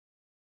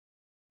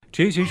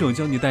职业选手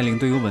教你带领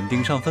队友稳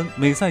定上分，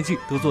每赛季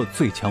都做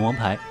最强王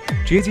牌。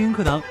职业精英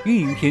课堂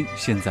运营篇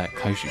现在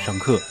开始上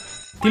课。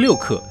第6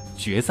课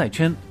决赛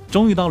圈，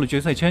终于到了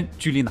决赛圈，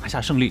距离拿下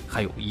胜利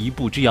还有一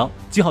步之遥。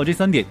记好这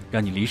3点，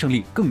让你离胜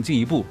利更进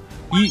一步。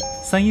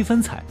1-3-1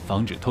分踩，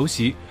防止偷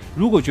袭。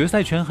如果决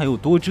赛圈还有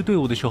多支队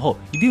伍的时候，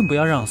一定不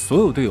要让所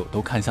有队友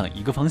都看向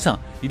一个方向，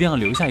一定要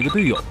留下一个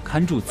队友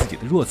看住自己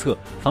的弱侧，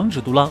防止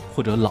独狼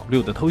或者老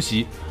六的偷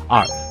袭。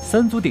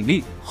2-3组鼎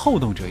立，后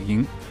动者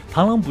赢。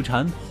螳螂捕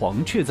蝉，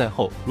黄雀在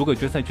后。如果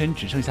决赛圈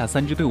只剩下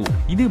3支队伍，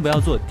一定不要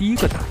做第一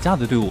个打架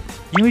的队伍，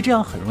因为这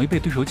样很容易被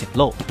对手捡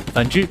漏。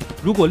反之，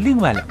如果另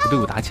外2个队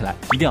伍打起来，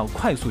一定要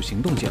快速行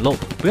动捡漏，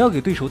不要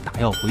给对手打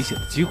药回血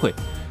的机会。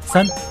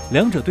3.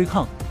 两者对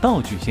抗，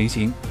道具先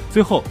行。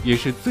最后也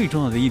是最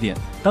重要的一点，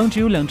当只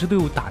有2支队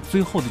伍打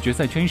最后的决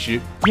赛圈时，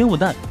烟雾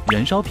弹、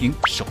燃烧瓶、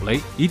手雷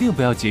一定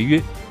不要节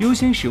约，优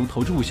先使用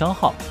投掷物消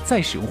耗，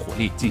再使用火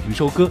力进行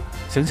收割。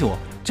相信我，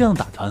这样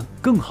打团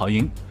更好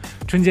赢。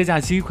春节假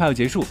期快要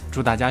结束，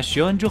祝大家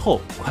学完之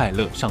后快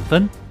乐上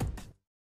分。